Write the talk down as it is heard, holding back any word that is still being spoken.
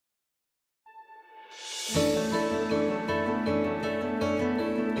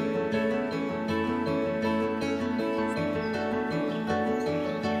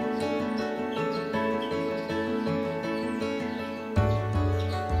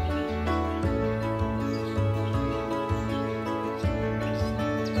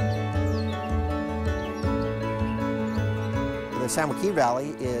San Joaquin Valley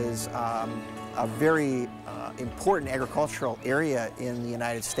is a very important agricultural area in the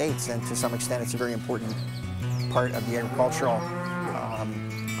United States, and to some extent it's a very important part of the agricultural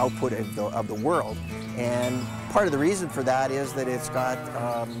output of the world. And part of the reason for that is that it's got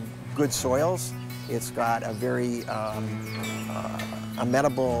good soils, it's got a very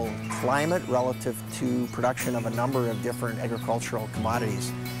amenable climate relative to production of a number of different agricultural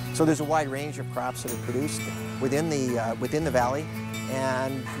commodities. So there's a wide range of crops that are produced within the valley,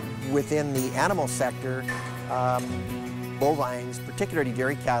 and within the animal sector, bovines, particularly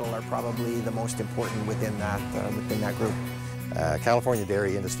dairy cattle, are probably the most important within that group. California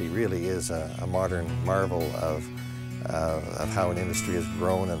dairy industry really is a modern marvel of how an industry has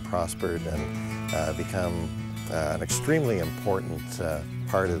grown and prospered and become an extremely important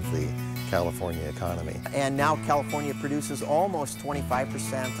part of the California economy. And now California produces almost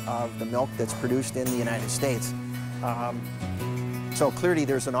 25% of the milk that's produced in the United States. So clearly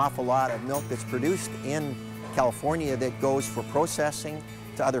there's an awful lot of milk that's produced in California that goes for processing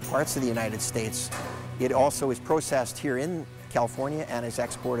to other parts of the United States. It also is processed here in California and is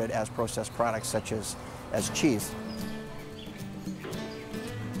exported as processed products such as cheese.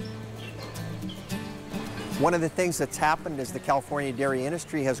 One of the things that's happened as the California dairy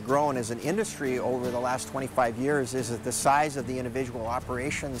industry has grown as an industry over the last 25 years is that the size of the individual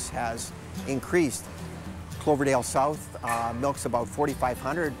operations has increased. Cloverdale South milks about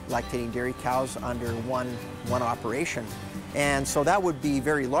 4,500 lactating dairy cows under one operation. And so that would be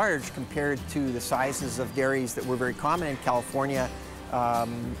very large compared to the sizes of dairies that were very common in California.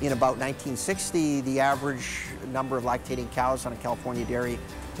 In about 1960, the average number of lactating cows on a California dairy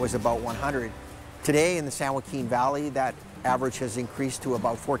was about 100. Today in the San Joaquin Valley, that average has increased to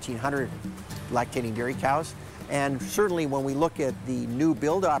about 1,400 lactating dairy cows. And certainly when we look at the new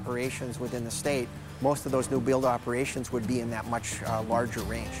build operations within the state, most of those new build operations would be in that much larger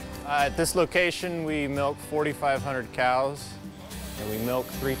range. At this location, we milk 4,500 cows, and we milk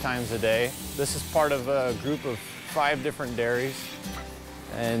 3 times a day. This is part of a group of 5 different dairies.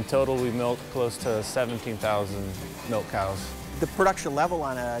 In total, we milk close to 17,000 milk cows. The production level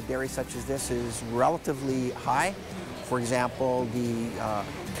on a dairy such as this is relatively high. For example, the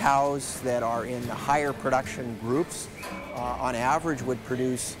cows that are in the higher production groups on average would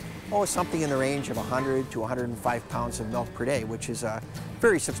produce something in the range of 100 to 105 pounds of milk per day, which is a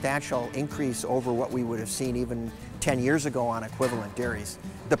very substantial increase over what we would have seen even 10 years ago on equivalent dairies.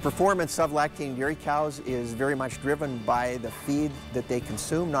 The performance of lactating dairy cows is very much driven by the feed that they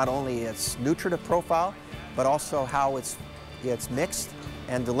consume, not only its nutritive profile, but also how it's mixed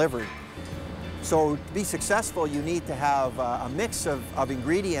and delivered. So to be successful, you need to have a mix of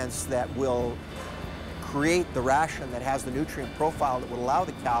ingredients that will create the ration that has the nutrient profile that would allow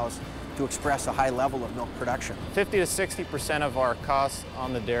the cows to express a high level of milk production. 50 to 60% of our costs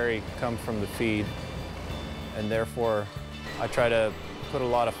on the dairy come from the feed, and therefore I try to put a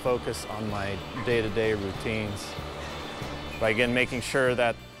lot of focus on my day-to-day routines by, again, making sure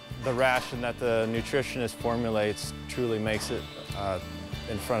that the ration that the nutritionist formulates truly makes it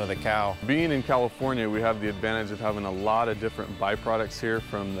in front of the cow. Being in California, we have the advantage of having a lot of different byproducts here,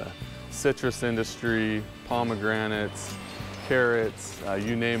 from the citrus industry, pomegranates, carrots,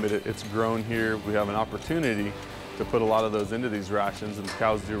 you name it, it's grown here. We have an opportunity to put a lot of those into these rations, and the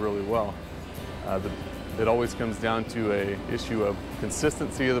cows do really well. It always comes down to an issue of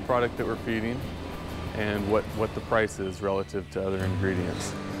consistency of the product that we're feeding and what the price is relative to other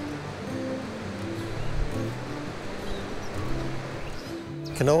ingredients.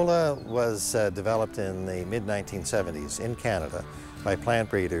 Canola was developed in the mid-1970s in Canada by plant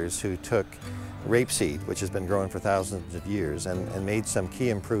breeders who took rapeseed, which has been grown for thousands of years, and made some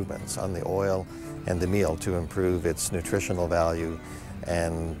key improvements on the oil and the meal to improve its nutritional value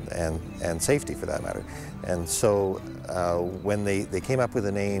and safety, for that matter. And so when they came up with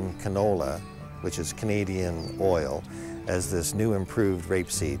the name canola, which is Canadian oil, as this new improved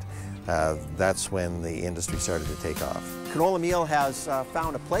rapeseed, that's when the industry started to take off. Canola meal has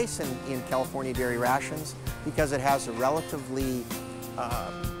found a place in California dairy rations because it has a relatively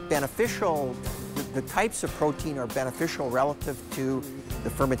beneficial, the types of protein are beneficial relative to the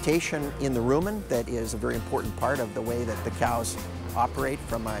fermentation in the rumen. That is a very important part of the way that the cows operate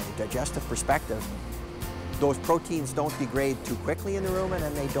from a digestive perspective. Those proteins don't degrade too quickly in the rumen,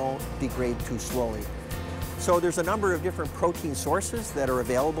 and they don't degrade too slowly. So there's a number of different protein sources that are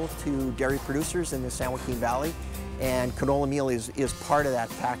available to dairy producers in the San Joaquin Valley, and canola meal is part of that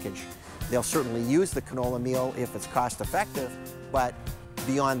package. They'll certainly use the canola meal if it's cost effective, but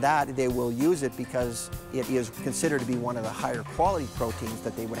beyond that, they will use it because it is considered to be one of the higher quality proteins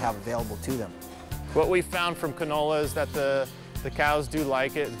that they would have available to them. What we found from canola is that the The cows do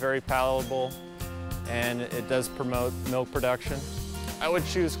like it, it's very palatable, and it does promote milk production. I would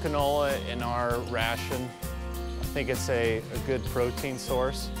choose canola in our ration. I think it's a good protein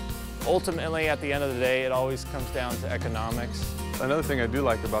source. Ultimately, at the end of the day, it always comes down to economics. Another thing I do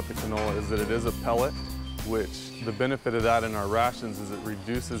like about the canola is that it is a pellet, which the benefit of that in our rations is it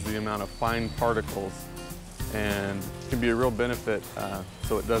reduces the amount of fine particles and can be a real benefit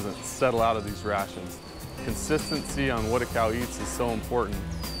so it doesn't settle out of these rations. Consistency on what a cow eats is so important,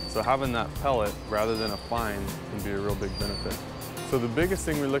 so having that pellet rather than a fine can be a real big benefit. So the biggest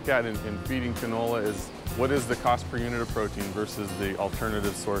thing we look at in feeding canola is what is the cost per unit of protein versus the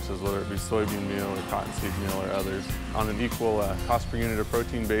alternative sources, whether it be soybean meal or cottonseed meal or others. On an equal cost per unit of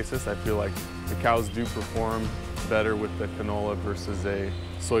protein basis, I feel like the cows do perform better with the canola versus a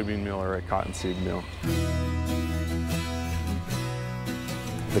soybean meal or a cottonseed meal.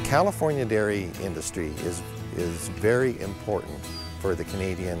 The California dairy industry is very important for the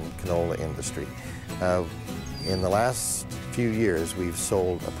Canadian canola industry. In the last few years, we've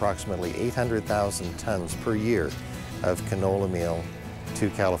sold approximately 800,000 tons per year of canola meal to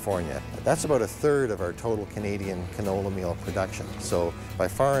California. That's about a third of our total Canadian canola meal production. So by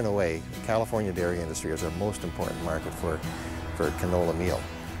far and away, the California dairy industry is our most important market for canola meal.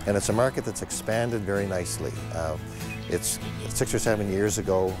 And it's a market that's expanded very nicely. It's 6 or 7 years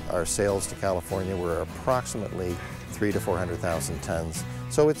ago, our sales to California were approximately 300,000 to 400,000 tons.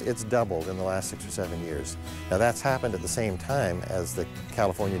 So it's doubled in the last 6 or 7 years. Now that's happened at the same time as the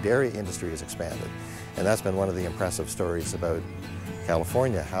California dairy industry has expanded. And that's been one of the impressive stories about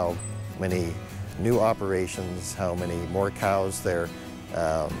California, how many new operations, how many more cows they're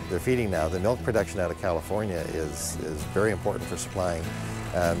feeding now. The milk production out of California is very important for supplying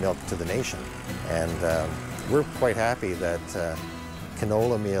milk to the nation. And we're quite happy that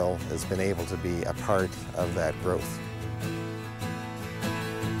canola meal has been able to be a part of that growth.